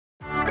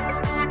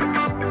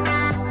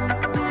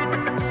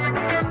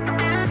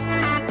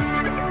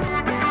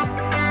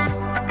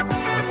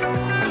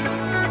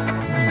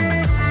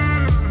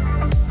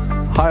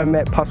Hi, I'm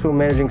Matt Pussell,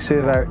 Managing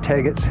Surveyor at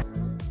Taggart.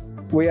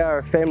 We are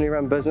a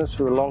family-run business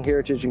with a long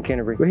heritage in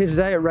Canterbury. We're here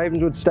today at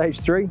Ravenswood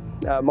Stage 3,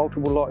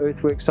 multiple lot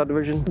earthwork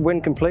subdivision.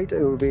 When complete,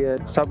 it will be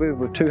a suburb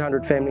with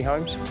 200 family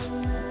homes.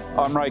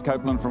 I'm Ray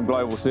Copeland from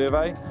Global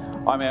Survey.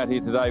 I'm out here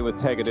today with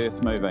Taggart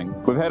Earth Moving.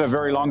 We've had a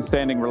very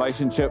long-standing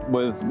relationship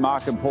with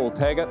Mark and Paul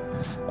Taggart,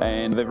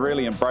 and they've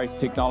really embraced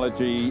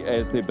technology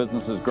as their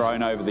business has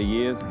grown over the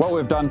years. What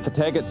we've done for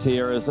Taggart's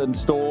here is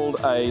installed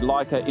a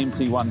Leica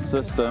MC1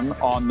 system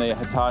on their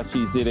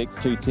Hitachi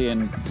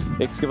ZAXIS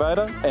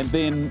excavator, and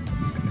then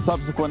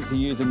subsequent to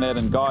using that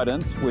in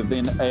guidance, we've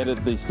then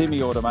added the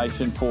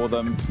semi-automation for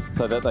them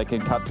so that they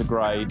can cut to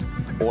grade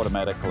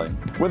automatically.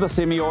 With a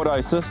semi-auto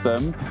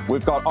system,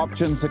 we've got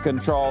options to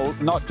control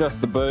not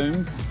just the boom,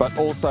 but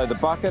also the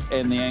bucket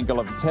and the angle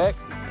of attack,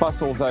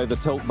 plus also the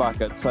tilt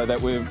bucket, so that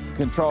we're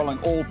controlling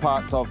all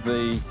parts of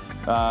the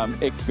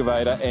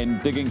excavator and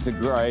digging to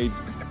grade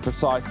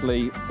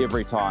precisely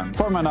every time.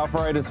 From an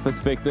operator's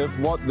perspective,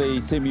 what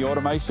the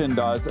semi-automation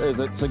does is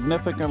it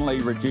significantly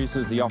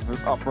reduces the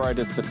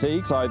operator's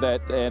fatigue so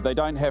that they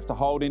don't have to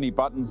hold any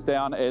buttons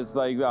down as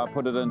they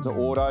put it into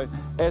auto.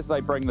 As they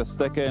bring the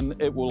stick in,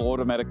 it will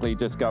automatically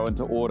just go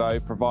into auto,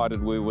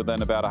 provided we're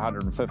within about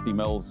 150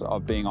 mils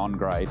of being on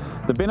grade.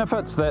 The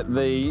benefits that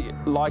the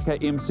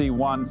Leica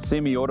MC1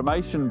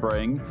 semi-automation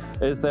bring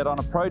is that on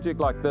a project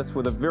like this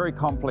with a very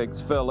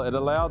complex fill, it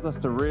allows us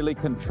to really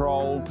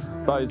control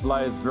those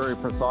layers very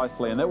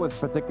precisely, and that was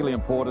particularly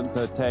important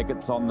to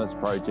Taggart's on this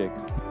project.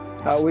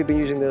 We've been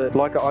using the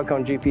Leica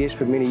iCON GPS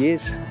for many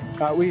years.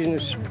 We're using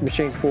this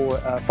machine for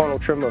final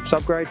trim of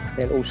subgrade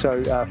and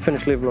also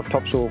finish level of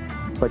topsoil,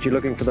 but you're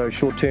looking for those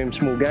short-term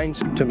small gains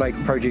to make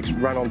projects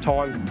run on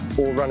time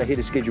or run ahead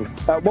of schedule.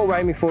 What we're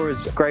aiming for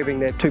is grading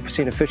that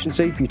 2%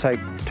 efficiency. If you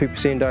take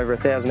 2% over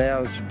 1,000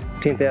 hours,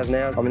 10,000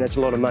 hours, I mean that's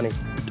a lot of money.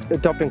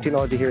 Adopting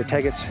technology here at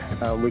Taggart,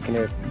 we can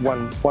have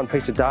one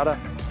piece of data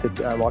that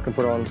I can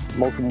put on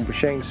multiple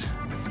machines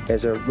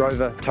as a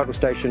rover, total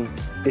station,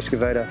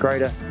 excavator,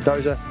 grader,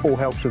 dozer, all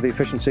helps with the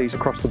efficiencies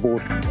across the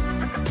board.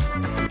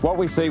 What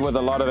we see with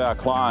a lot of our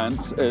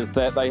clients is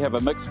that they have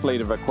a mixed fleet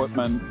of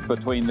equipment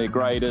between their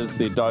graders,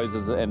 their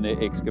dozers and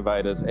their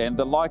excavators, and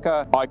the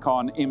Leica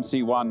iCON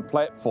MC1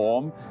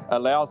 platform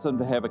allows them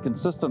to have a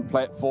consistent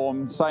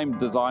platform, same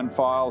design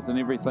files and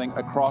everything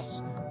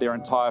across their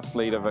entire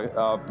fleet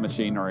of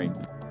machinery.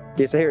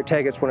 Yeah, so here at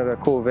Taggart, one of our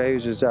core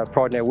values is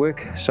pride in our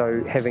work.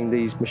 So having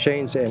these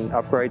machines and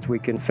upgrades, we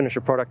can finish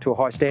a product to a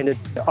high standard.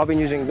 I've been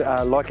using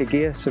Leica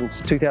gear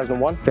since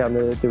 2001. Found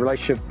the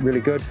relationship really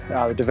good.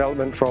 The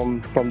development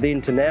from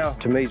then to now,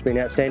 to me, has been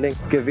outstanding.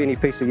 Give any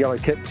piece of yellow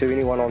kit to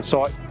anyone on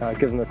site,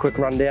 give them a quick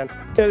rundown.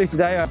 Earlier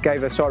today, I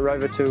gave a site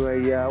rover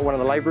to one of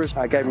the labourers.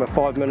 I gave him a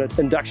 5-minute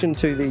induction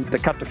to the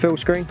cut to fill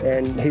screen,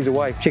 and he's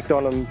away. Checked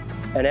on him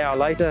an hour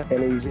later,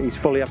 and he's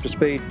fully up to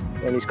speed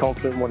and he's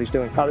confident in what he's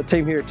doing. The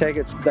team here at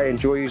Taggart, they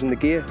enjoy using the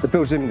gear. It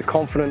builds them the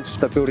confidence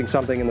they're building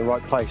something in the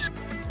right place.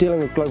 Dealing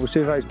with Global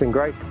Survey has been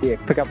great. Yeah,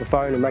 pick up the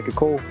phone and make a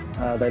call.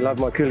 They love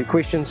my curly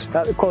questions.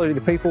 The quality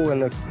of the people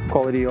and the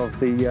quality of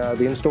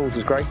the installs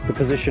is great. The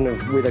position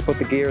of where they put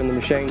the gear in the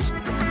machines.